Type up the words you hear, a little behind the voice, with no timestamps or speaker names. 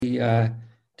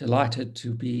delighted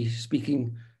to be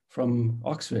speaking from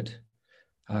Oxford.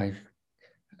 I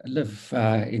live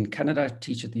in Canada,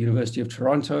 teach at the University of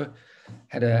Toronto,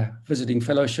 had a visiting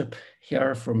fellowship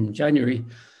here from January,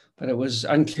 but it was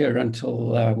unclear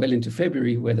until well into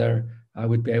February whether I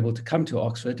would be able to come to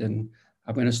Oxford. And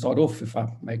I'm going to start off, if I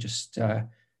may just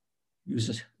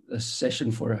use this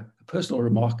session for a personal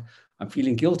remark. I'm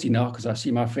feeling guilty now because I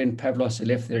see my friend Pavlos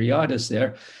Eleftheriadis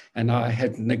there, and I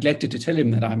had neglected to tell him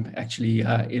that I'm actually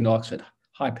in Oxford.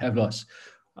 Hi, Pavlos.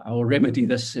 I will remedy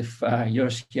this if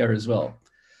you're here as well.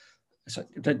 So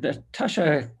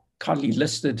Natasha kindly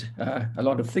listed a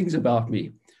lot of things about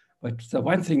me, but the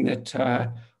one thing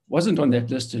that wasn't on that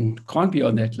list and can't be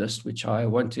on that list, which I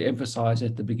want to emphasize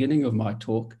at the beginning of my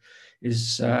talk,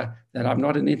 is that I'm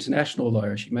not an international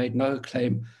lawyer. She made no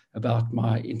claim about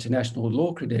my international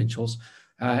law credentials,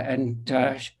 and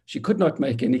she could not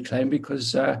make any claim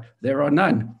because there are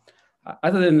none,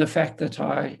 other than the fact that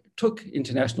I took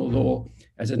international law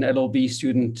as an LLB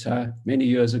student many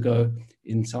years ago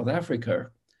in South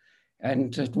Africa.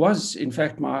 And it was, in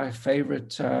fact, my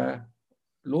favorite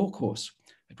law course.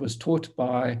 It was taught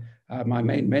by my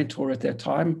main mentor at that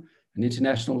time, an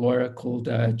international lawyer called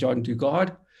John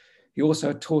Dugard. He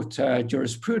also taught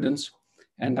jurisprudence,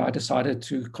 and I decided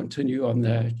to continue on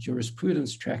the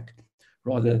jurisprudence track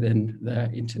rather than the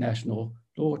international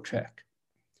law track.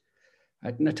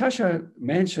 Natasha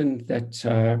mentioned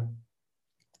that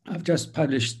I've just put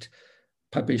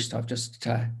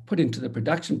into the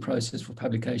production process for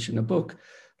publication a book,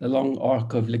 The Long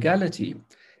Arc of Legality.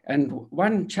 And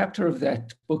one chapter of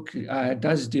that book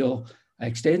does deal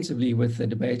extensively with the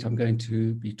debate I'm going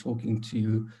to be talking to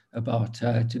you about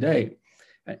today.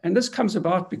 And this comes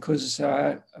about because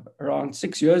around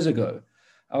 6 years ago,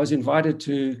 I was invited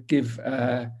to give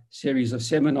a series of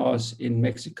seminars in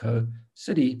Mexico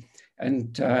City,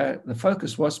 and the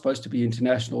focus was supposed to be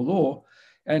international law.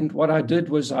 And what I did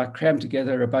was I crammed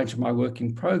together a bunch of my work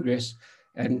in progress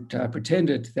and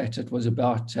pretended that it was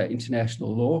about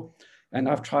international law. And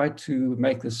I've tried to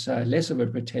make this less of a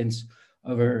pretense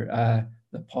over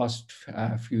the past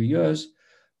few years,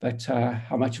 but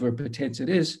how much of a pretense it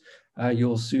is,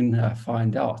 you'll soon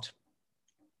find out.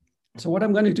 So what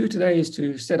I'm going to do today is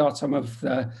to set out some of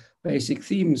the basic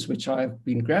themes which I've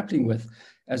been grappling with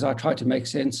as I try to make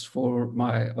sense for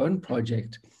my own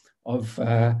project of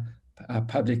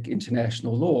public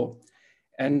international law.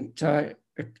 And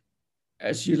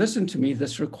as you listen to me,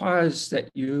 this requires that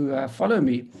you follow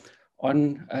me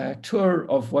on a tour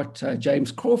of what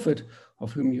James Crawford,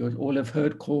 of whom you all have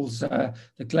heard, calls the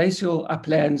glacial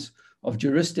uplands of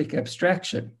juristic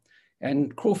abstraction.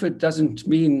 And Crawford doesn't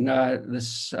mean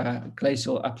this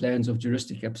glacial uplands of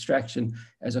juristic abstraction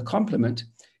as a compliment.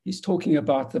 He's talking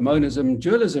about the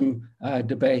monism-dualism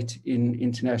debate in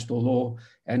international law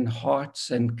and Hart's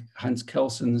and Hans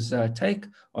Kelsen's take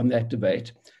on that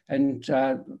debate. And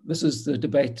this is the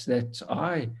debate that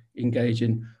I engage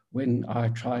in when I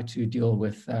try to deal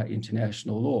with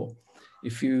international law.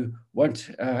 If you want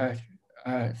a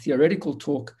theoretical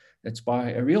talk that's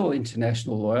by a real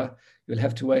international lawyer, you'll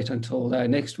have to wait until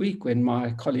next week when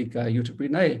my colleague Jutta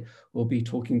Brunet will be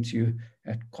talking to you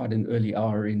at quite an early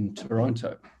hour in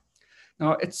Toronto.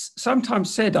 Now, it's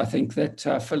sometimes said, I think, that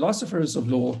philosophers of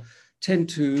law tend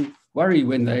to worry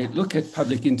when they look at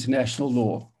public international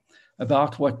law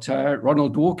about what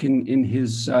Ronald Dworkin in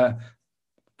his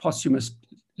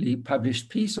posthumously published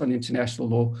piece on international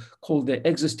law called the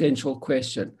existential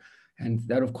question. And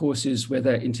that, of course, is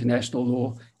whether international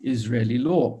law is really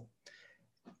law.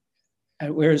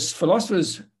 And whereas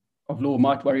philosophers of law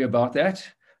might worry about that,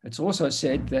 it's also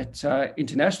said that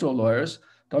international lawyers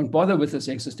don't bother with this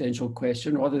existential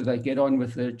question, rather they get on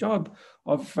with the job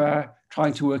of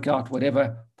trying to work out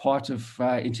whatever part of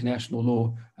international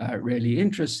law really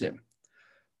interests them.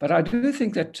 But I do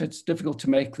think that it's difficult to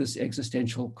make this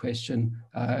existential question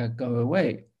go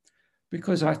away,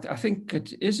 because I think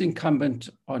it is incumbent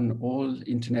on all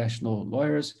international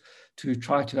lawyers to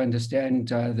try to understand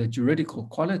the juridical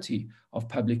quality of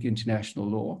public international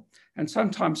law. And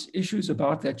sometimes issues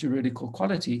about that juridical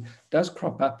quality does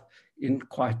crop up in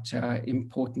quite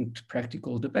important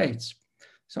practical debates.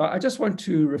 So I just want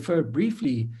to refer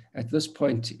briefly at this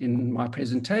point in my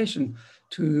presentation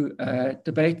to a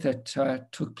debate that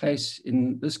took place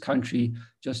in this country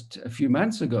just a few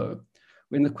months ago,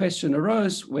 when the question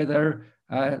arose whether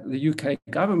the UK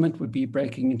government would be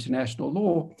breaking international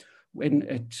law when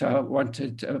it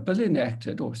wanted a bill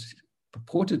enacted, or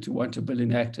purported to want a bill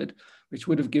enacted, which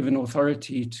would have given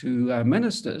authority to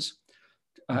ministers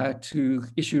to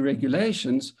issue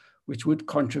regulations which would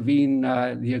contravene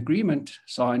the agreement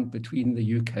signed between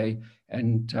the UK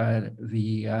and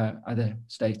the other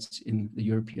states in the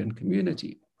European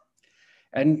community.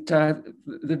 And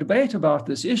the debate about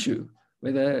this issue,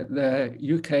 whether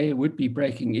the UK would be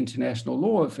breaking international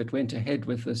law if it went ahead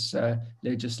with this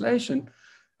legislation,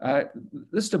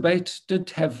 this debate did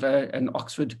have an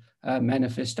Oxford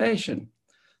manifestation.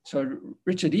 So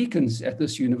Richard Eakins at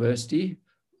this university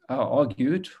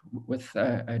argued with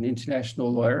an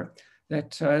international lawyer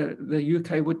that the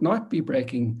UK would not be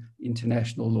breaking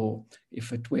international law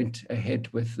if it went ahead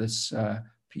with this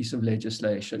piece of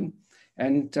legislation.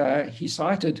 And he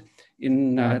cited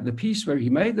in the piece where he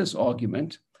made this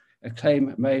argument, a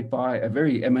claim made by a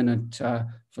very eminent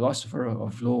philosopher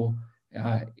of law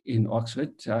in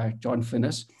Oxford, John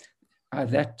Finnis,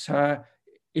 that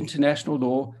international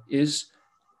law is,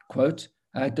 quote,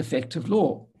 defective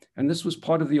law. And this was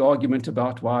part of the argument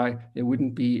about why there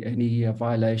wouldn't be any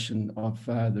violation of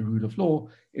the rule of law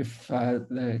if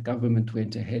the government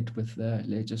went ahead with the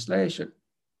legislation.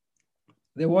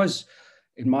 There was,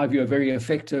 in my view, a very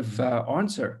effective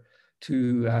answer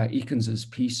to Eakins's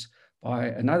piece by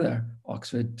another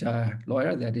Oxford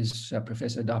lawyer, that is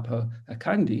Professor Dapo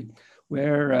Akandi,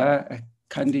 where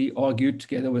Akandi argued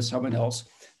together with someone else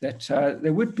that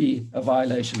there would be a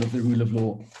violation of the rule of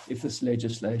law if this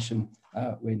legislation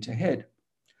went ahead.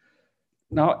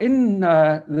 Now, in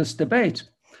this debate,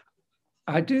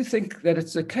 I do think that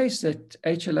it's a case that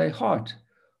HLA Hart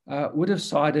would have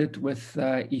sided with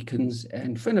Eakins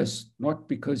and Finnis, not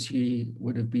because he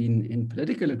would have been in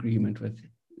political agreement with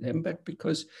them, but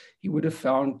because he would have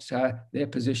found their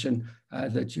position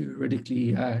the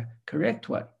juridically correct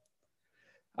one.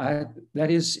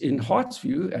 That is, in Hart's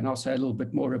view, and I'll say a little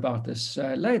bit more about this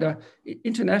later,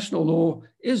 international law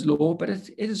is law, but it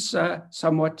is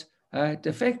somewhat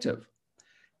defective.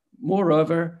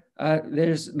 Moreover,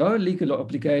 there's no legal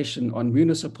obligation on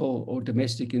municipal or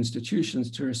domestic institutions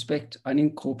to respect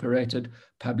unincorporated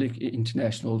public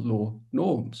international law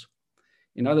norms.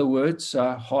 In other words,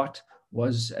 Hart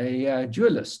was a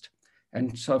dualist.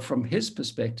 And so from his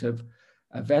perspective,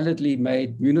 a validly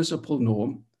made municipal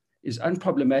norm is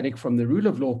unproblematic from the rule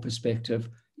of law perspective,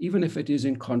 even if it is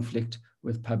in conflict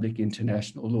with public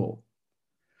international law.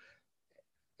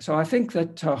 So I think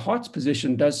that Hart's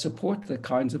position does support the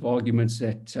kinds of arguments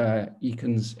that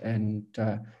Eakins and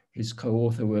his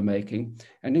co-author were making.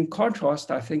 And in contrast,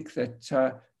 I think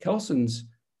that Kelson's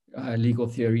legal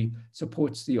theory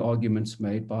supports the arguments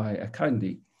made by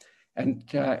Akandi. And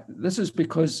this is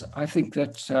because I think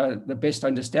that the best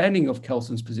understanding of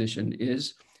Kelson's position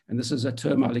is, and this is a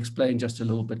term I'll explain just a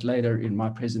little bit later in my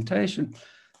presentation,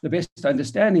 the best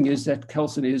understanding is that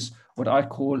Kelson is what I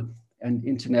call an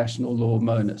international law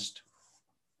monist.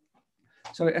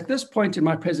 So at this point in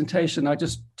my presentation, I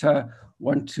just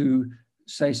want to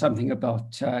say something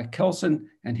about Kelson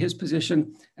and his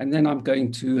position, and then I'm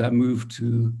going to move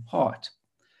to Hart.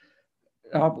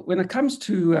 When it comes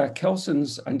to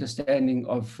Kelson's understanding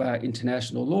of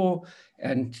international law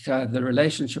and the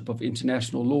relationship of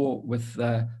international law with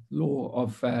the law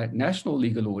of national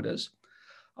legal orders,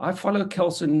 I follow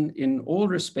Kelson in all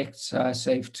respects,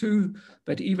 save two,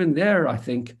 but even there, I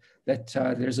think that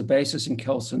there's a basis in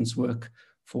Kelson's work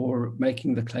for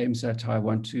making the claims that I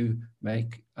want to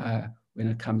make when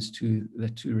it comes to the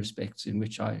two respects in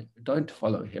which I don't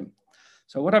follow him.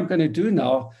 So what I'm going to do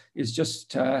now is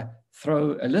just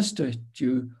throw a list at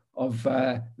you of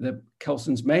the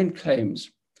Kelson's main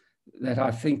claims that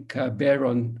I think bear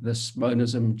on this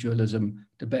monism-dualism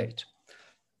debate.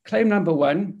 Claim number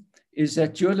one is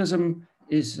that dualism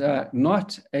is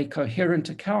not a coherent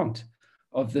account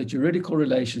of the juridical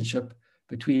relationship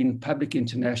between public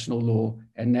international law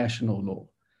and national law.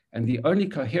 And the only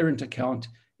coherent account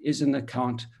is an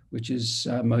account which is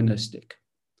monistic.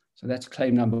 So that's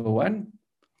claim number one.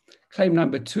 Claim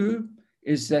number two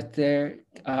is that there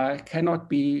cannot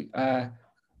be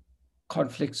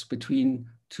conflicts between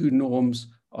two norms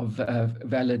of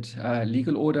valid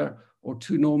legal order or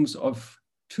two norms of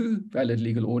two valid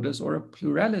legal orders or a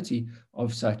plurality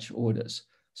of such orders.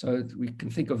 So we can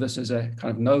think of this as a kind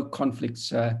of no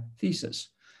conflicts thesis.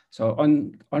 So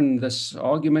on this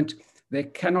argument, there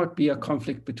cannot be a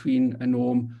conflict between a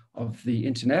norm of the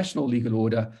international legal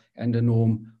order and a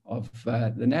norm of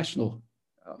a national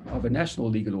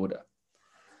legal order.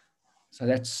 So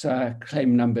that's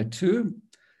claim number two.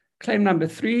 Claim number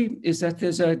three is that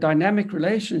there's a dynamic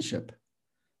relationship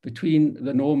between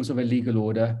the norms of a legal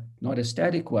order, not a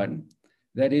static one.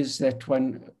 That is that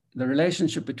the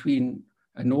relationship between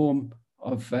a norm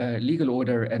of a legal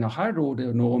order and a higher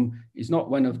order norm is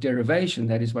not one of derivation.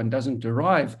 That is, one doesn't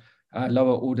derive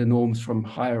lower order norms from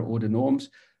higher order norms.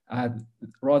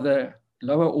 rather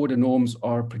lower order norms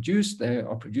are produced. They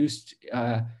are produced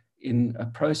in a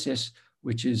process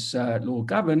which is law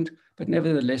governed, but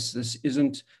nevertheless, this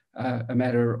isn't a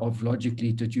matter of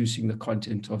logically deducing the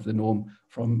content of the norm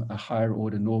from a higher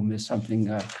order norm. There's something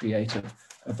creative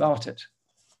about it.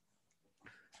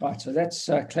 Right, so that's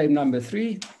claim number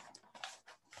 3.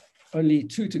 Only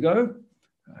 2 to go.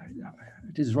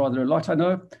 It is rather a lot, I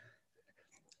know.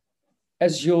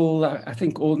 As you'll, I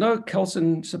think, all know,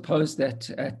 Kelsen supposed that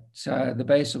at the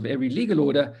base of every legal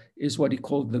order is what he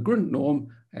called the Grundnorm,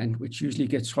 and which usually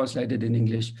gets translated in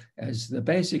English as the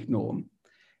basic norm.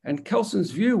 And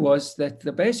Kelsen's view was that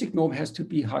the basic norm has to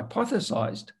be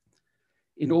hypothesized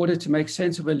in order to make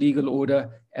sense of a legal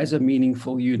order as a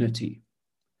meaningful unity.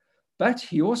 But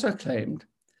he also claimed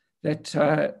that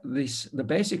the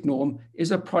basic norm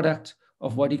is a product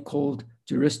of what he called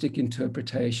juristic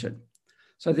interpretation.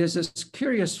 So there's this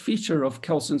curious feature of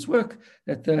Kelsen's work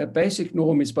that the basic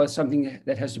norm is both something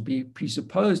that has to be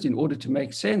presupposed in order to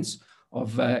make sense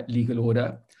of legal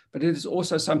order, but it is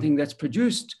also something that's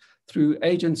produced through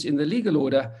agents in the legal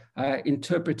order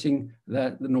interpreting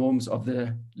the norms of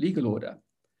the legal order.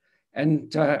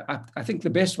 And I think the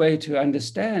best way to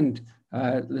understand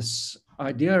this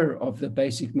idea of the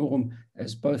basic norm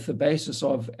as both the basis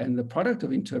of and the product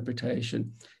of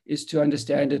interpretation is to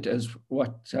understand it as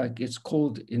what gets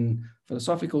called in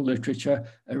philosophical literature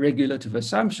a regulative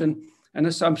assumption, an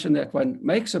assumption that one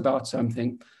makes about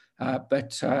something,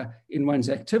 but in one's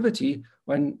activity,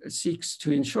 one seeks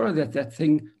to ensure that that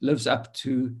thing lives up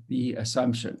to the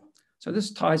assumption. So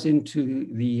this ties into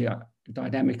the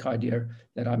dynamic idea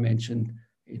that I mentioned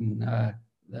in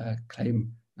the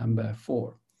claim number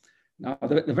 4. Now,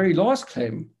 the very last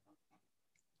claim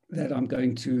that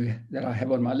I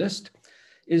have on my list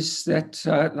is that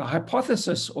the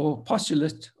hypothesis or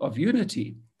postulate of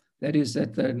unity, that is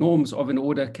that the norms of an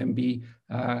order can be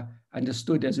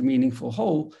understood as a meaningful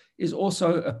whole, is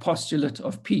also a postulate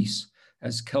of peace,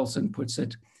 as Kelsen puts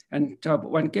it. And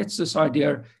one gets this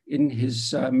idea in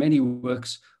his many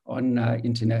works on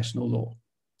international law.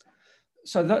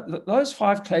 So those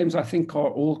 5 claims, I think, are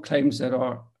all claims that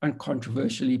are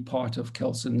uncontroversially part of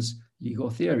Kelsen's legal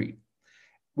theory.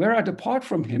 Where I depart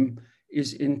from him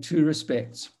is in 2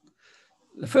 respects.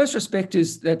 The first respect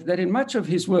is that in much of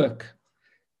his work,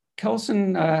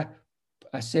 Kelsen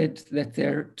said that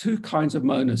there are 2 kinds of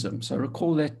monism. So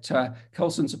recall that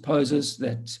Kelsen supposes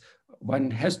that one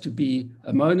has to be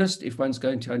a monist if one's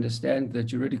going to understand the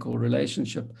juridical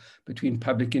relationship between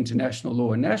public international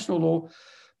law and national law.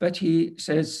 But he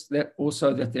says that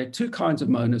also that there are 2 kinds of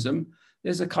monism.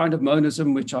 There's a kind of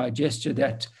monism which I gestured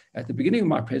at the beginning of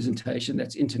my presentation,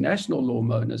 that's international law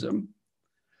monism,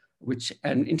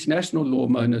 and international law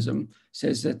monism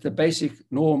says that the basic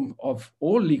norm of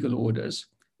all legal orders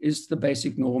is the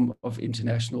basic norm of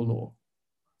international law.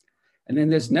 And then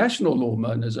there's national law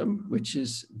monism, which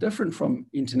is different from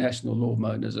international law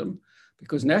monism,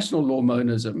 because national law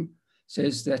monism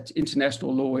says that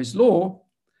international law is law,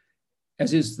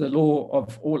 as is the law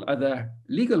of all other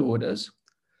legal orders,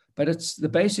 but it's the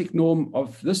basic norm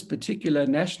of this particular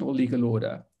national legal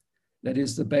order that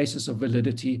is the basis of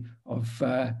validity of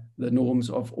the norms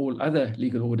of all other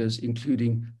legal orders,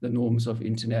 including the norms of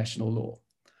international law.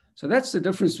 So that's the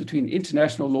difference between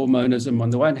international law monism on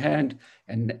the one hand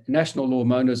and national law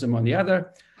monism on the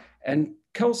other. And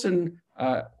Kelsen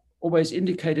always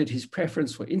indicated his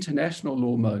preference for international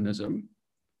law monism,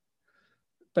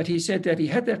 but he said that he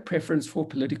had that preference for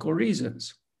political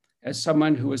reasons. As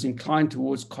someone who was inclined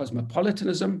towards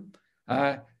cosmopolitanism,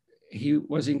 he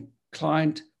was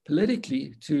inclined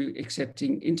politically to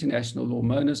accepting international law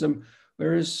monism,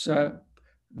 whereas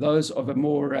those of a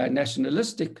more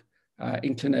nationalistic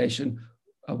inclination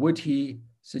would, he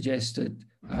suggested,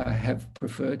 have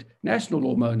preferred national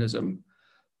law monism.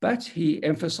 But he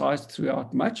emphasized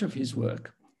throughout much of his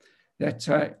work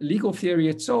that legal theory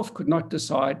itself could not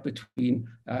decide between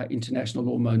international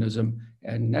law monism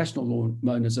and national law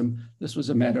monism. This was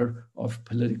a matter of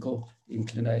political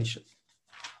inclination.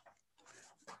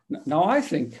 Now, I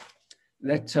think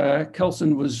that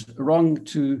Kelsen was wrong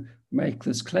to make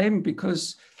this claim,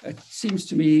 because it seems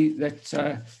to me that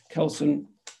Kelsen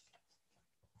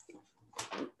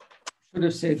should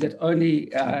have said that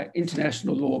only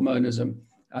international law monism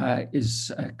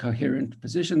is a coherent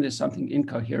position. There's something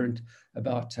incoherent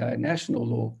about national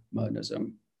law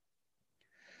monism.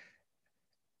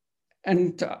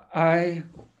 And I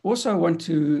also want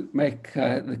to make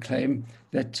the claim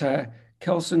that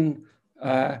Kelsen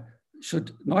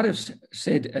should not have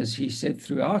said, as he said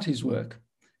throughout his work,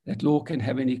 that law can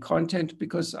have any content,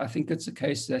 because I think it's a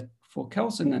case that for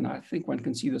Kelsen, and I think one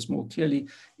can see this more clearly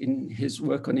in his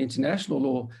work on international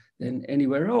law than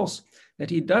anywhere else, that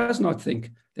he does not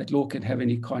think that law can have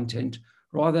any content.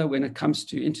 Rather, when it comes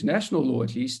to international law,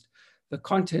 at least, the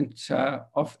content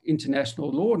of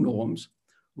international law norms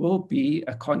will be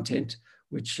a content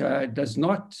which does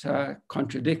not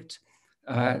contradict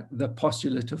the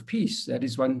postulate of peace. That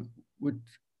is, one would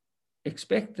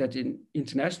expect that in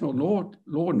international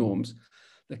law norms,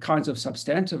 the kinds of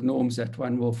substantive norms that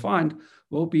one will find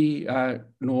will be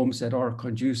norms that are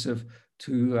conducive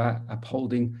to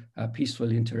upholding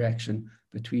peaceful interaction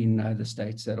between the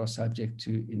states that are subject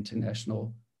to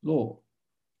international law.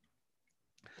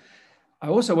 I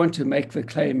also want to make the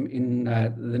claim in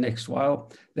the next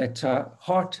while that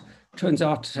Hart turns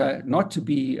out not to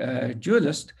be a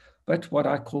dualist, but what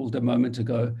I called a moment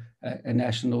ago, a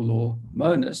national law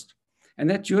monist. And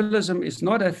that dualism is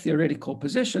not a theoretical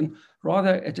position,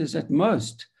 rather it is at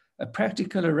most a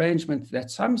practical arrangement that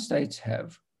some states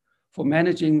have for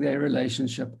managing their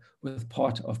relationship with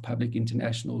part of public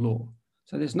international law.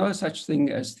 So there's no such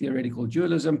thing as theoretical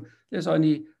dualism. There's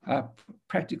only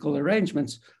practical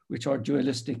arrangements which are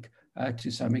dualistic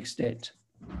to some extent.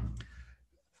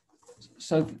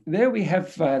 So there we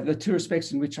have the two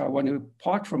respects in which I want to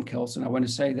part from Kelsen. I want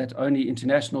to say that only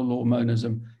international law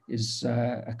monism is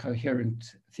a coherent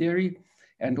theory,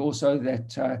 and also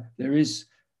that there is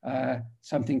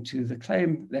something to the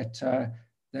claim that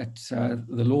the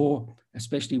law,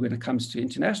 especially when it comes to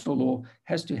international law,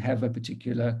 has to have a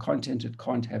particular content. It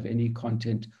can't have any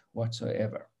content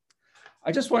whatsoever.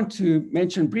 I just want to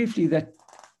mention briefly that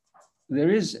there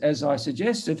is, as I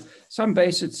suggested, some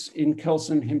basis in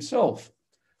Kelsen himself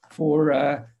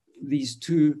for these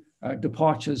two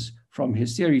departures from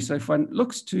his theory. So if one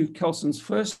looks to Kelsen's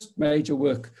first major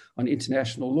work on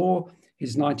international law,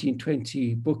 his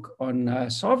 1920 book on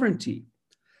sovereignty,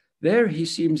 there he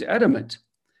seems adamant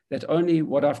that only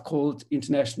what I've called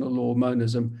international law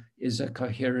monism is a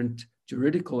coherent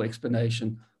juridical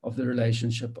explanation of the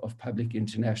relationship of public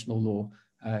international law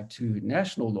to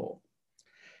national law.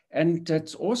 And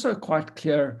it's also quite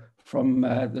clear from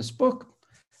this book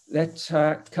that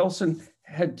Kelsen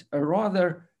had a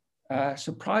rather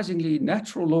surprisingly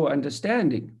natural law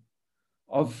understanding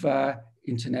of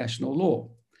international law.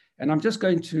 And I'm just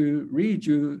going to read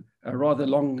you a rather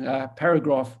long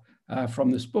paragraph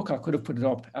from this book. I could have put it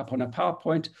up on a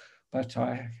PowerPoint, but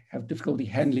I have difficulty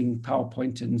handling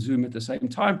PowerPoint and Zoom at the same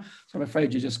time. So I'm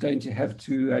afraid you're just going to have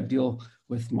to deal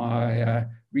with my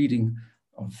reading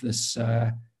of this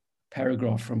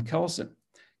paragraph from Kelsen.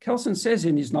 Kelsen says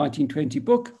in his 1920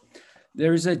 book,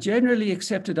 there is a generally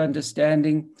accepted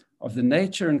understanding of the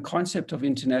nature and concept of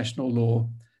international law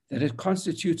that it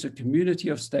constitutes a community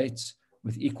of states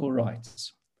with equal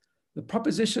rights. The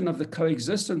proposition of the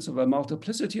coexistence of a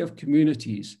multiplicity of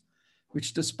communities,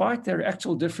 which despite their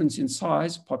actual difference in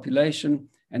size, population,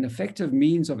 and effective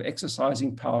means of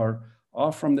exercising power,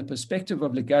 are from the perspective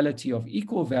of legality of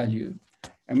equal value,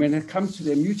 and when it comes to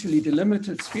their mutually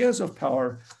delimited spheres of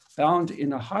power bound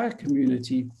in a higher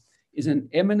community, is an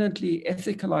eminently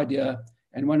ethical idea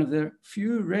and one of the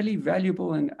few really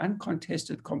valuable and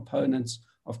uncontested components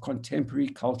of contemporary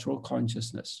cultural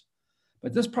consciousness.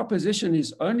 But this proposition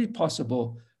is only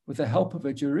possible with the help of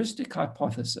a juristic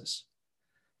hypothesis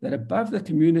that above the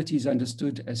communities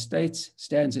understood as states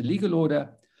stands a legal order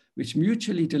which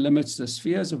mutually delimits the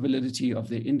spheres of validity of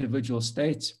the individual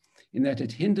states, in that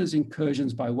it hinders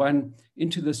incursions by one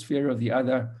into the sphere of the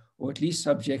other, or at least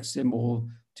subjects them all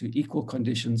to equal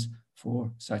conditions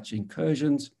for such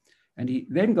incursions. And he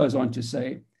then goes on to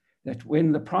say that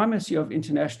when the primacy of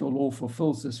international law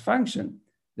fulfills this function,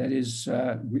 that is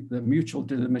the mutual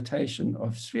delimitation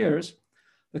of spheres,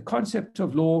 the concept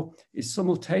of law is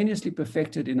simultaneously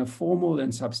perfected in a formal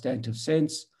and substantive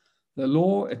sense. The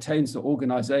law attains the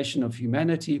organization of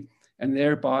humanity and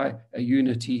thereby a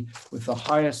unity with the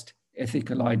highest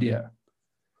ethical idea.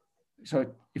 So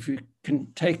if you can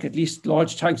take at least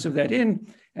large chunks of that in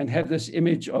and have this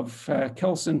image of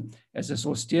Kelsen as this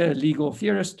austere legal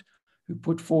theorist who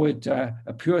put forward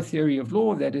a pure theory of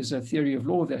law, that is a theory of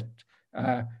law that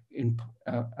at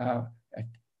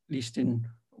least in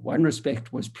one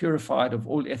respect was purified of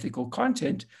all ethical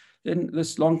content, then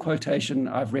this long quotation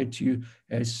I've read to you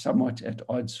is somewhat at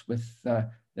odds with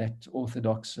that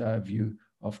orthodox view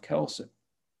of Kelsen.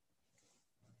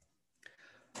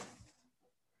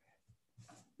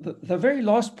 The very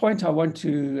last point I want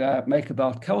to make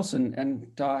about Kelsen, and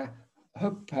I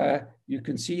hope you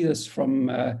can see this from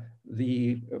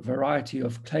the variety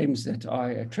of claims that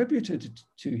I attributed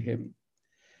to him,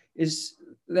 is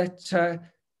that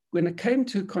when it came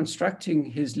to constructing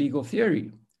his legal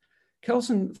theory,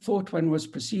 Kelsen thought one was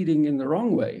proceeding in the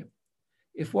wrong way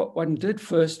if what one did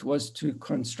first was to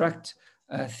construct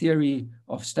a theory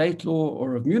of state law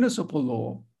or of municipal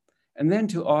law, and then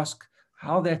to ask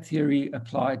how that theory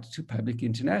applied to public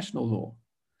international law.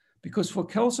 Because for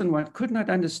Kelsen, one could not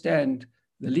understand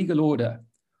the legal order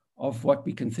of what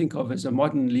we can think of as a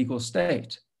modern legal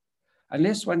state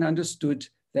unless one understood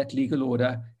that legal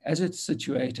order as it's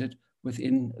situated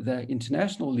within the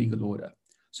international legal order.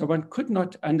 So one could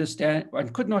not, on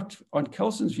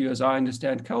Kelsen's view, as I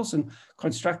understand Kelsen,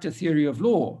 construct a theory of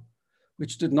law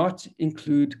which did not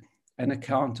include an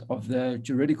account of the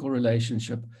juridical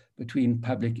relationship between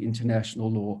public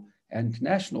international law and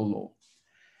national law.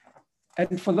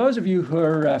 And for those of you who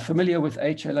are familiar with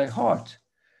H.L.A. Hart,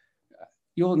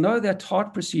 you'll know that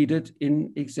Hart proceeded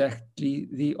in exactly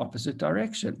the opposite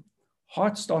direction.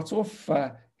 Hart starts off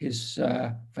his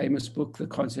famous book, The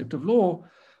Concept of Law,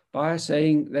 by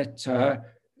saying that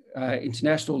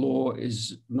international law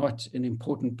is not an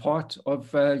important part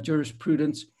of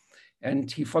jurisprudence.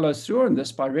 And he follows through on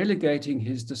this by relegating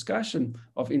his discussion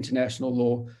of international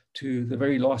law to the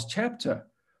very last chapter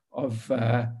of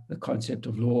The Concept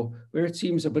of Law, where it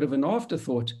seems a bit of an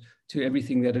afterthought to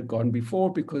everything that had gone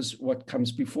before, because what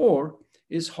comes before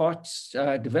is Hart's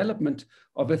development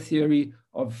of a theory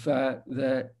of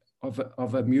a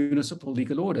municipal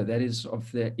legal order, that is,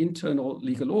 of the internal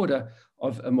legal order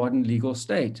of a modern legal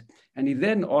state. And he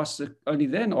then only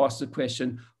then asks the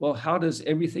question, well, how does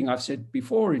everything I've said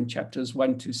before in chapters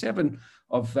 1 to 7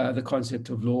 of The Concept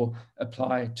of Law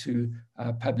apply to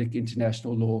public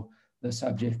international law, the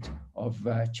subject of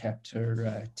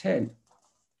chapter 10?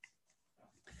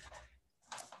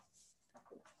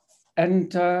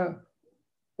 And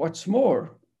what's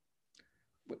more,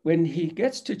 when he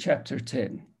gets to chapter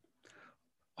 10,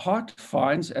 Hart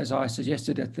finds, as I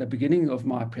suggested at the beginning of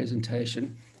my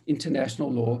presentation,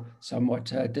 international law somewhat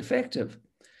defective.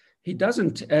 He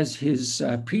doesn't, as his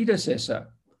predecessor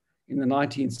in the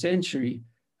 19th century,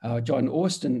 John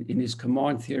Austin, in his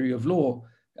Command Theory of Law,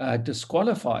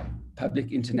 disqualify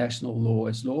public international law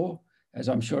as law. As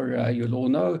I'm sure you'll all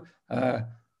know,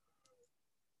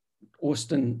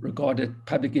 Austin regarded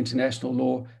public international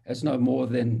law as no more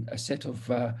than a set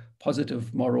of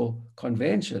positive moral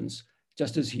conventions,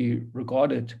 just as he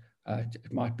regarded,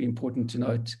 it might be important to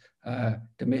note,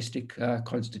 domestic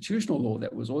constitutional law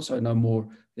that was also no more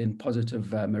than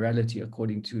positive morality,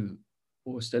 according to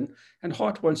Austin. And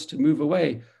Hart wants to move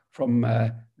away from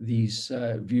these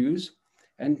views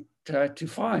and to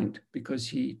find, because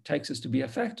he takes us to be a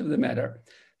fact of the matter,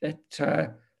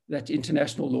 that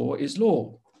international law is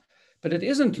law. But it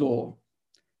isn't law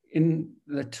in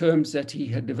the terms that he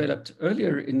had developed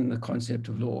earlier in The Concept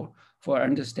of Law for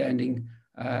understanding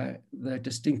the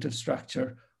distinctive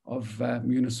structure of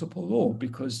municipal law,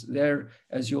 because there,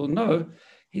 as you'll know,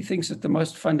 he thinks that the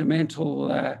most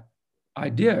fundamental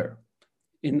idea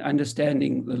in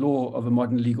understanding the law of a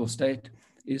modern legal state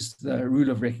is the rule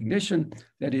of recognition.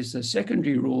 That is a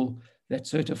secondary rule that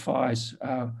certifies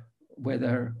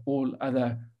whether all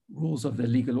other rules of the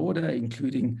legal order,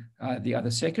 including the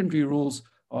other secondary rules,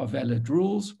 are valid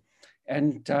rules.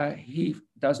 And he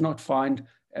does not find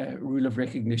a rule of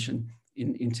recognition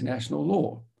in international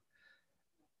law.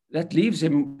 That leaves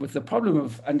him with the problem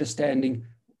of understanding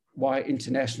why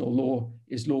international law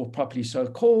is law properly so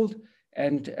called.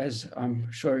 And as I'm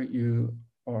sure you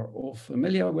are all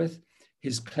familiar with,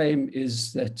 his claim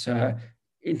is that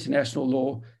international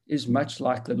law is much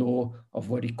like the law of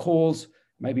what he calls,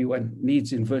 maybe one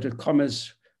needs inverted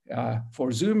commas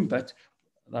for Zoom, but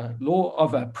the law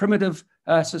of a primitive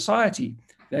society.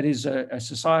 That is a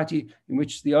society in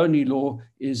which the only law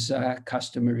is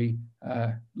customary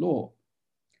law.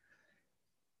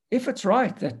 If it's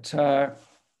right that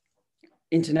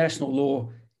international law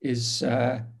is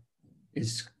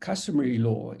customary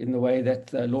law in the way that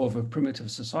the law of a primitive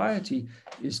society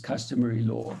is customary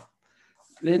law,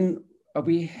 then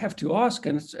we have to ask,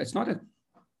 and it's not a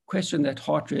question that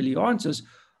Hart really answers,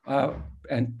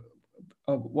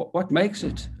 what makes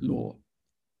it law?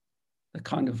 The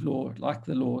kind of law, like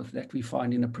the law that we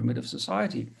find in a primitive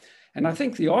society. And I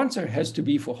think the answer has to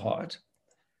be for Hart,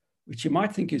 which you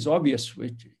might think is obvious,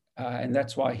 and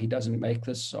that's why he doesn't make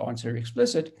this answer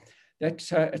explicit, that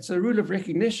it's a rule of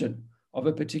recognition of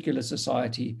a particular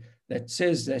society that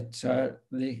says that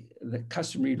the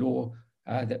customary law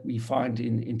that we find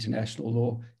in international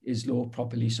law is law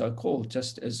properly so called,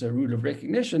 just as a rule of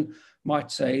recognition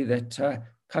might say that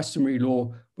customary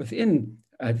law within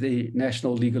the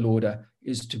national legal order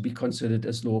is to be considered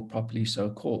as law properly so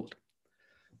called.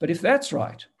 But if that's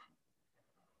right,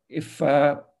 if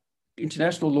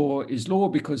international law is law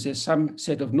because there's some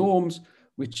set of norms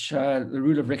which the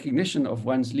rule of recognition of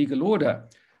one's legal order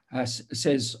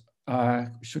says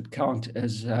should count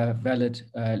as valid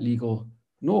legal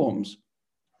norms,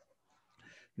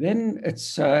 then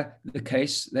it's the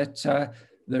case that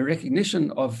the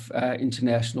recognition of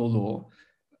international law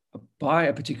by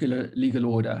a particular legal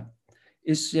order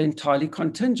is entirely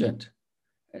contingent.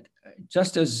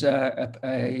 Just as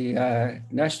a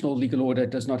national legal order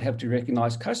does not have to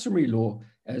recognize customary law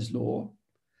as law,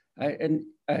 and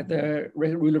the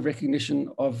rule of recognition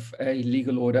of a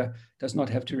legal order does not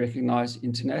have to recognize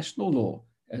international law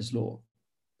as law.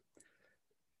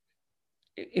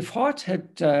 If Hart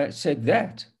had said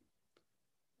that,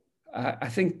 I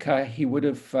think he would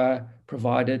have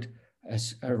provided a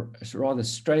rather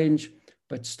strange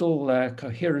but still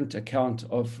coherent account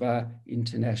of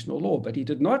international law. But he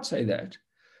did not say that.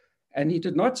 And he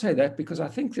did not say that because I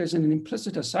think there's an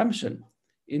implicit assumption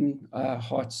in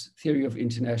Hart's theory of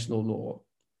international law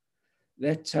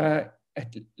that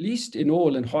at least in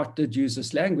all, and Hart did use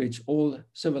this language, all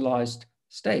civilized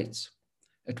states,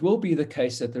 it will be the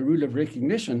case that the rule of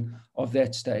recognition of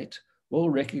that state will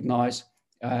recognize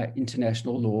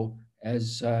international law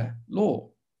as law.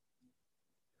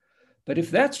 But if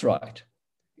that's right,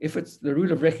 if it's the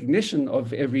rule of recognition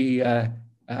of every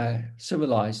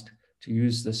civilized, to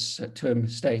use this term,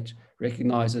 state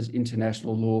recognizes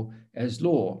international law as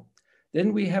law,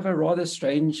 then we have a rather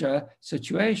strange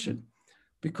situation,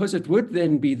 because it would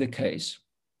then be the case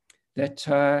that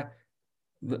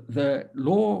the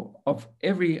law of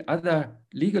every other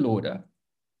legal order,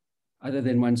 other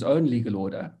than one's own legal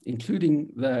order, including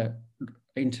the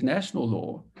international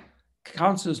law,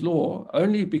 counts as law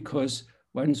only because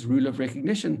one's rule of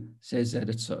recognition says that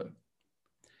it's so.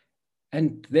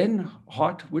 And then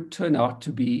Hart would turn out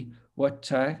to be what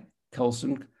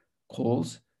Kelsen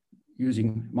calls,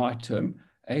 using my term,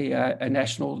 a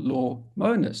national law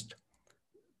monist.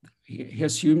 He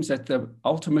assumes that the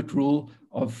ultimate rule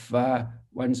of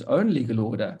one's own legal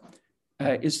order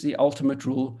is the ultimate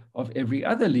rule of every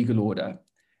other legal order.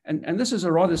 And this is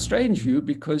a rather strange view,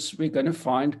 because we're going to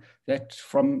find that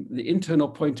from the internal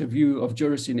point of view of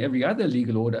jurists in every other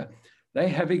legal order, they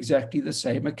have exactly the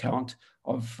same account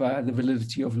of the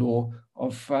validity of law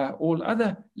of all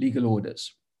other legal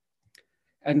orders.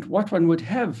 And what one would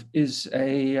have is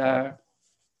a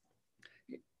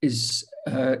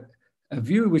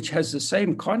view which has the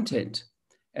same content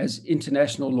as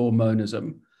international law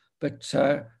monism, but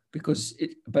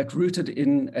rooted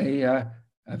in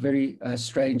a very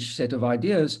strange set of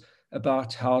ideas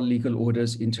about how legal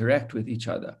orders interact with each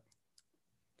other.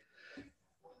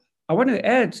 I want to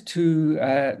add to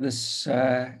this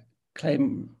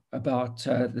claim about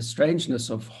the strangeness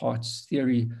of Hart's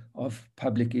theory of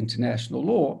public international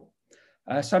law,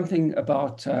 something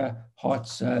about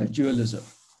Hart's dualism.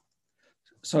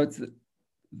 So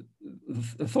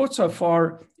the thought so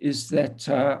far is that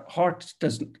Hart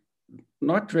does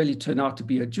not really turn out to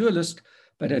be a dualist,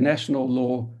 but a national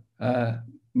law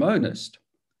monist.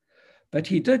 But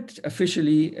he did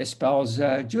officially espouse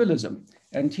dualism,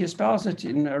 and he espoused it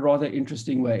in a rather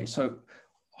interesting way. So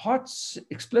Hart's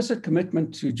explicit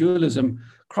commitment to dualism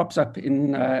crops up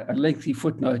in a lengthy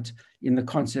footnote in The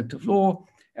Concept of Law,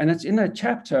 and it's in a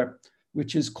chapter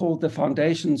which is called The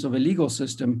Foundations of a Legal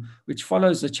System, which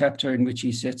follows the chapter in which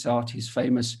he sets out his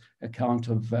famous account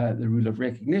of the rule of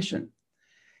recognition.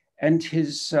 And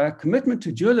his commitment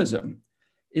to dualism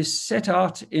is set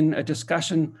out in a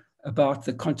discussion about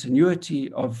the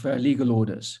continuity of legal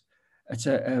orders. It's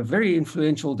a very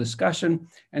influential discussion,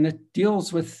 and it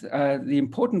deals with the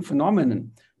important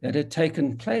phenomenon that had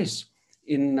taken place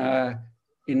in the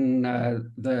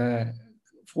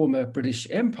former British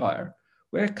Empire,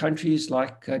 where countries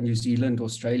like New Zealand,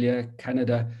 Australia,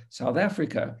 Canada, South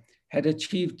Africa had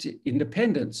achieved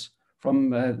independence from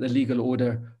the legal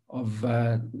order of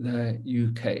the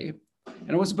UK. And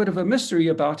it was a bit of a mystery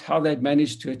about how they'd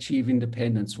managed to achieve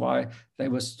independence, why they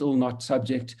were still not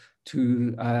subject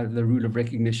to the rule of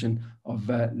recognition of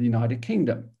the United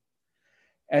Kingdom.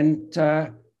 And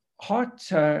Hart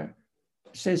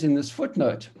says in this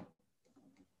footnote,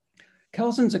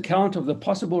 Kelsen's account of the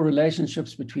possible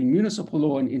relationships between municipal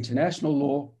law and international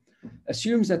law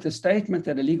assumes that the statement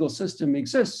that a legal system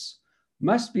exists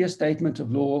must be a statement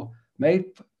of law made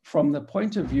from the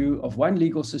point of view of one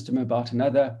legal system about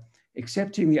another,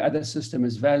 accepting the other system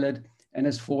as valid and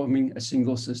as forming a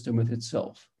single system with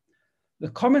itself. The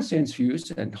common sense views,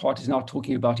 and Hart is now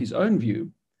talking about his own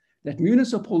view, that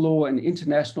municipal law and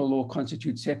international law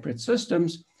constitute separate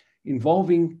systems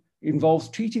involves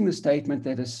treating the statement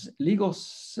that a legal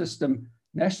system,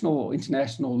 national or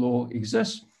international law,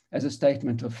 exists as a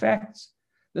statement of facts.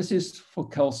 This is, for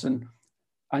Kelsen,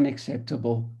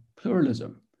 unacceptable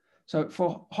pluralism. So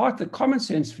for Hart, the common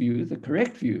sense view, the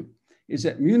correct view, is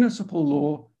that municipal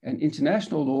law and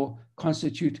international law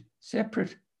constitute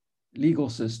separate legal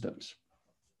systems.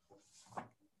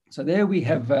 So there we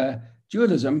have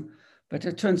dualism, but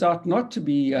it turns out not to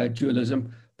be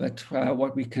dualism, but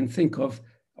what we can think of,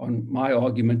 on my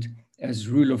argument, as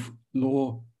rule of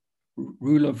law,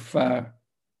 rule of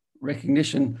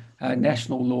recognition,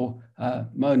 national law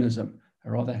monism,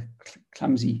 a rather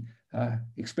clumsy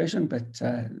expression, but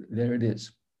there it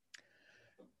is.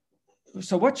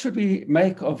 So what should we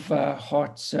make of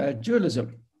Hart's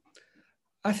dualism?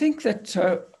 I think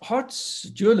that Hart's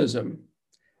dualism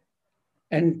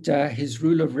and his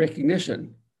rule of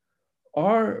recognition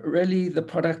are really the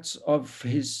products of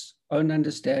his own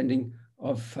understanding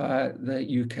of the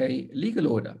UK legal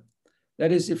order.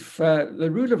 That is, if the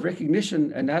rule of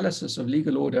recognition analysis of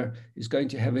legal order is going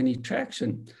to have any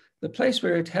traction, the place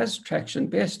where it has traction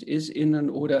best is in an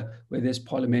order where there's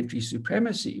parliamentary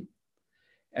supremacy.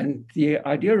 And the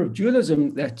idea of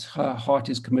dualism that Hart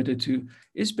is committed to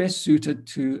is best suited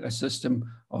to a system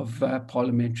of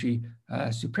parliamentary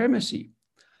supremacy.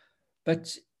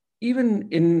 But even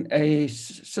in a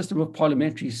system of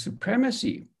parliamentary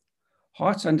supremacy,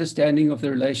 Hart's understanding of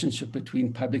the relationship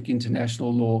between public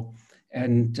international law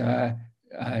and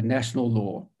national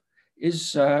law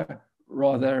is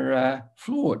rather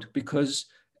flawed, because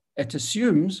it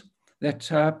assumes that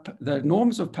the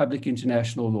norms of public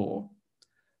international law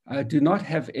do not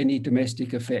have any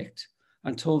domestic effect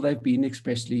until they've been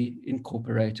expressly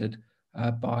incorporated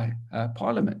by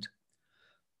Parliament.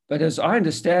 But as I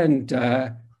understand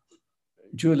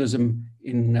dualism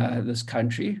in this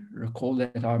country, recall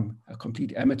that I'm a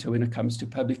complete amateur when it comes to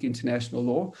public international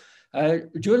law,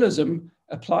 dualism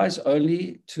applies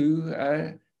only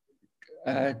to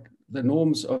the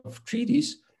norms of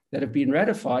treaties that have been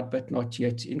ratified but not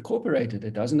yet incorporated.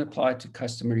 It doesn't apply to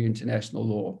customary international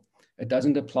law. It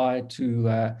doesn't apply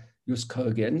to jus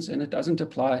cogens, and it doesn't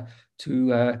apply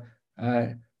to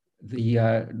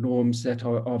the norms that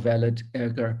are valid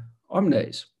erga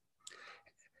omnes.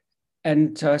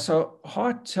 And so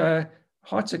Hart's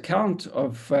account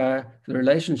of the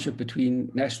relationship between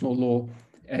national law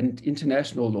and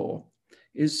international law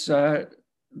is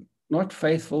not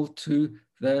faithful to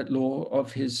the law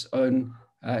of his own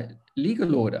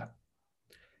legal order.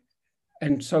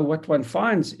 And so what one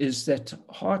finds is that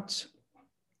Hart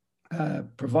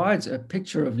provides a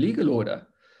picture of legal order,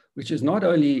 which is not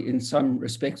only in some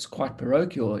respects quite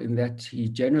parochial in that he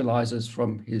generalizes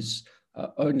from his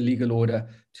own legal order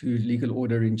to legal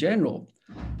order in general,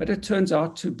 but it turns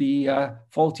out to be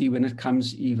faulty when it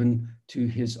comes even to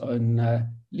his own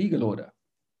legal order.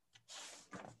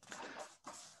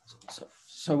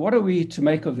 So what are we to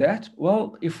make of that?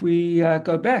 Well, if we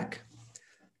go back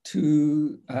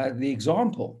to the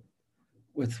example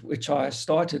with which I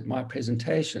started my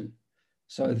presentation,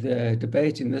 so the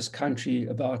debate in this country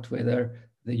about whether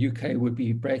the UK would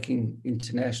be breaking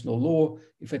international law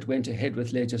if it went ahead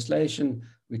with legislation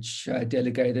which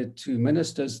delegated to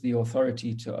ministers the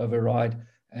authority to override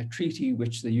a treaty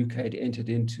which the UK had entered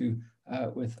into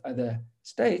with other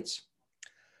states.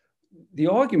 The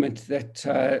argument that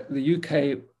the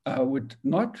UK would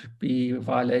not be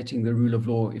violating the rule of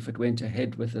law if it went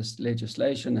ahead with this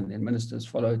legislation and then ministers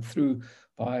followed through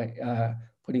by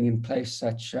putting in place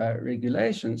such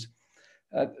regulations,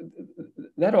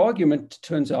 that argument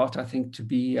turns out, I think, to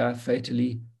be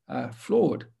fatally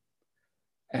flawed,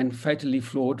 and fatally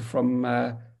flawed from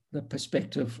the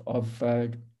perspective of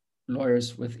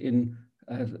lawyers within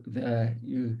the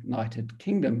United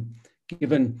Kingdom,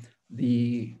 given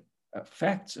the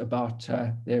facts about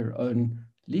their own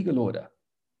legal order.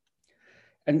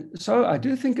 And so I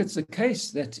do think it's the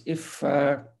case that if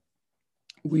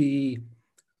we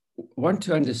want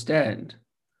to understand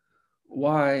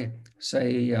why,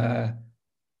 say,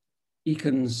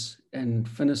 Eakins and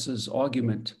Finnis's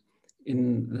argument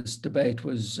in this debate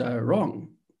was wrong,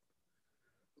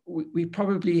 we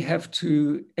probably have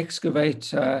to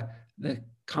excavate the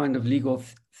kind of legal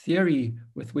theory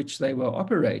with which they were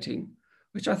operating,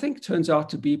 which I think turns out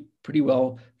to be pretty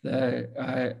well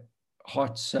the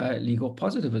Hart's legal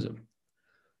positivism.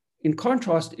 In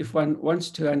contrast, if one wants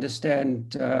to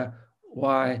understand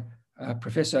why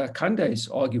Professor Kande's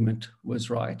argument was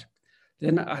right,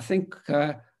 then I think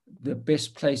the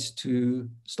best place to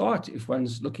start if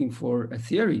one's looking for a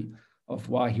theory of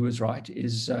why he was right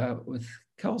is with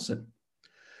Kelsen.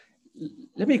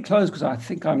 Let me close because I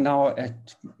think I'm now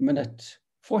at minute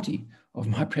 40 of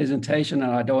my presentation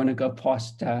and I don't want to go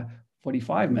past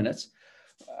 45 minutes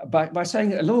by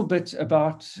saying a little bit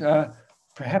about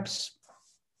perhaps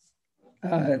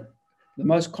the the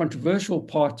most controversial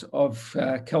part of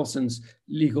Kelson's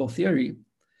legal theory,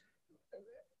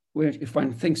 where if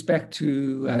one thinks back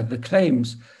to the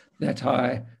claims that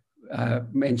I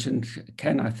mentioned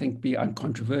can, I think, be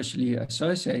uncontroversially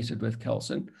associated with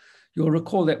Kelson, you'll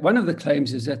recall that one of the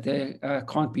claims is that there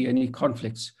can't be any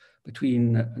conflicts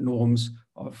between norms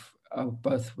of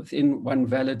both within one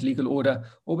valid legal order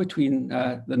or between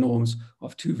the norms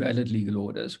of two valid legal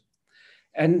orders.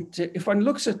 And if one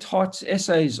looks at Hart's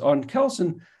essays on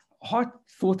Kelson, Hart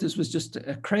thought this was just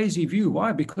a crazy view.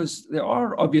 Why? Because there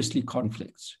are obviously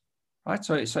conflicts, right?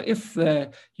 So if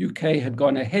the UK had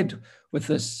gone ahead with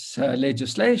this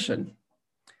legislation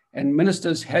and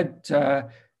ministers had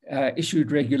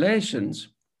issued regulations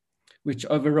which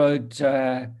overrode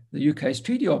the UK's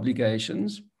treaty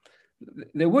obligations,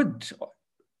 there would,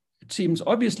 it seems,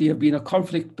 obviously have been a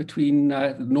conflict between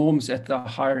the norms at the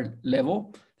higher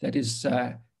level, that is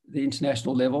the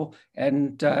international level,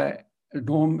 and a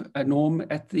norm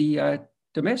at the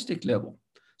domestic level.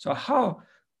 So how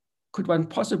could one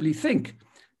possibly think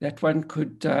that one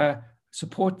could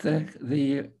support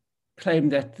the claim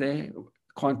that there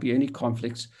can't be any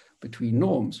conflicts between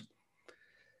norms?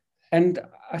 And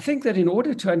I think that in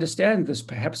order to understand this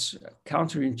perhaps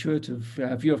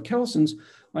counterintuitive view of Kelson's,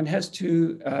 one has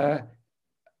to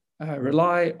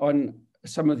rely on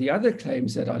some of the other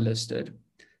claims that I listed.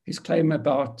 His claim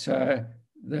about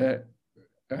the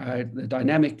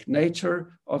dynamic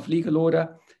nature of legal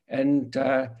order, and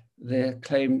the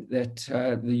claim that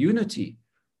the unity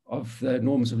of the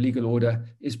norms of legal order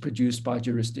is produced by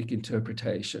juristic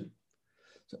interpretation.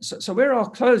 So where I'll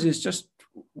close is just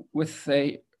with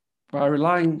by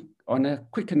relying on a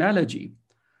quick analogy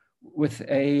with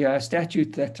a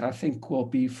statute that I think will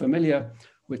be familiar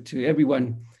to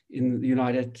everyone in the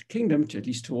United Kingdom, at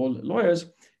least to all lawyers,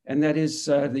 and that is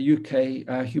the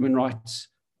UK Human Rights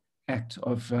Act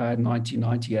of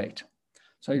 1998.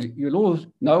 So you'll all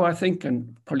know, I think,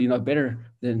 and probably know better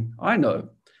than I know,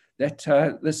 that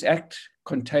this act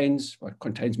contains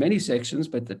many sections,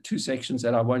 but the two sections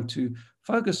that I want to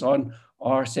focus on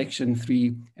are Section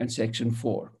 3 and Section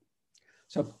 4.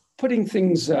 So putting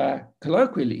things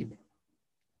colloquially,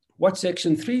 what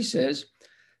Section 3 says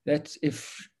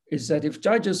is that if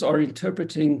judges are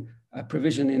interpreting a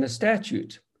provision in a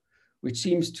statute which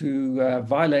seems to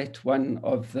violate one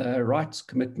of the rights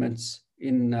commitments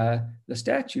in the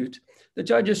statute, the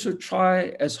judges should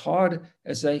try as hard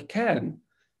as they can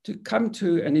to come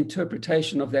to an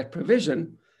interpretation of that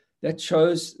provision that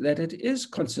shows that it is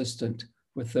consistent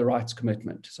with the rights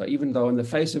commitment. So even though on the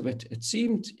face of it, it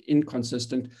seemed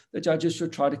inconsistent, the judges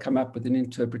should try to come up with an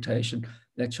interpretation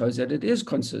that shows that it is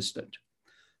consistent.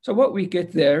 So what we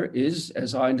get there is,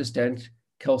 as I understand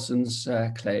Kelson's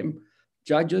claim,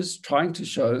 judges trying to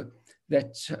show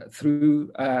that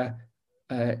through a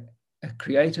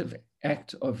creative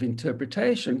act of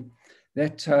interpretation,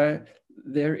 that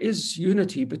there is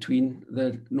unity between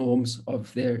the norms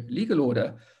of their legal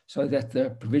order, so that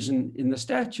the provision in the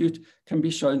statute can be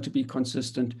shown to be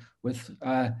consistent with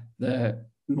the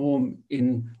norm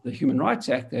in the Human Rights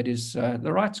Act, that is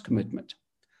the rights commitment.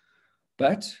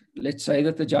 But let's say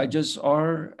that the judges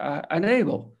are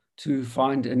unable to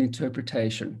find an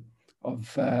interpretation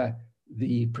of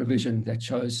the provision that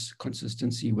shows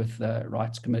consistency with the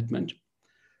rights commitment.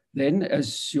 Then,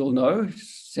 as you'll know,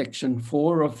 Section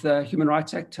 4 of the Human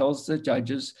Rights Act tells the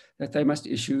judges that they must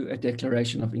issue a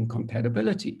declaration of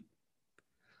incompatibility.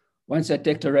 Once that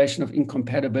declaration of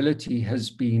incompatibility has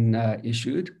been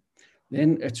issued,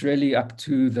 then it's really up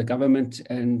to the government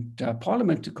and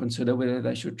Parliament to consider whether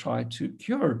they should try to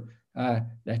cure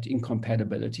that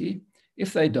incompatibility.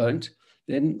 If they don't,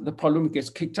 then the problem gets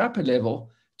kicked up a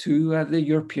level to the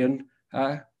European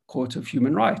Court of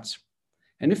Human Rights.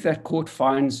 And if that court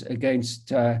finds against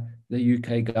the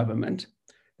UK government,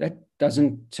 that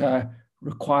doesn't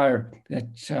require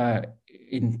that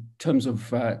in terms of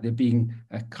there being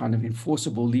a kind of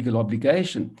enforceable legal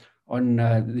obligation on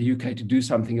the UK to do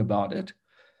something about it.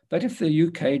 But if the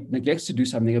UK neglects to do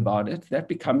something about it, that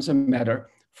becomes a matter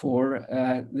for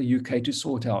the UK to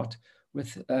sort out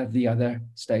with the other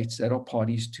states that are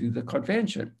parties to the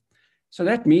convention. So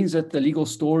that means that the legal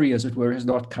story, as it were, has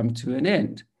not come to an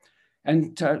end.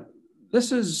 And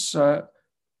this is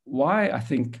why I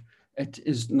think it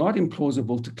is not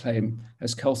implausible to claim,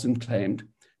 as Kelson claimed,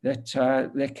 that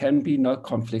there can be no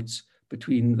conflicts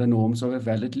between the norms of a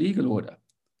valid legal order.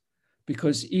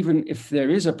 Because even if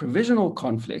there is a provisional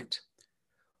conflict,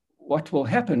 what will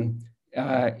happen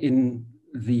in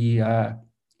the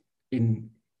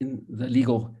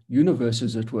legal universe,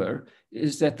 as it were,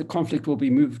 is that the conflict will be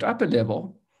moved up a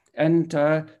level, and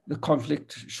the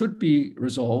conflict should be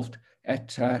resolved at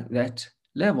that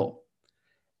level.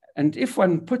 And if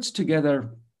one puts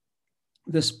together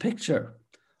this picture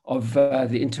of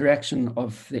the interaction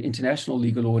of the international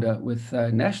legal order with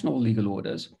national legal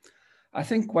orders, I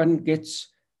think one gets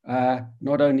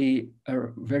not only a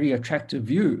very attractive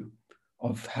view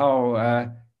of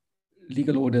how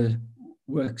legal order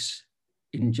works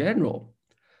in general,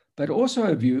 but also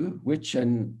a view which,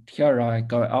 and here I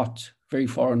go out very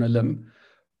far on a limb,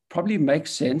 probably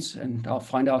makes sense, and I'll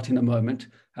find out in a moment,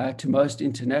 to most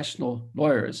international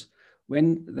lawyers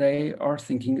when they are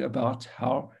thinking about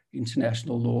how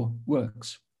international law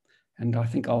works. And I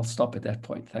think I'll stop at that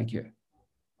point. Thank you.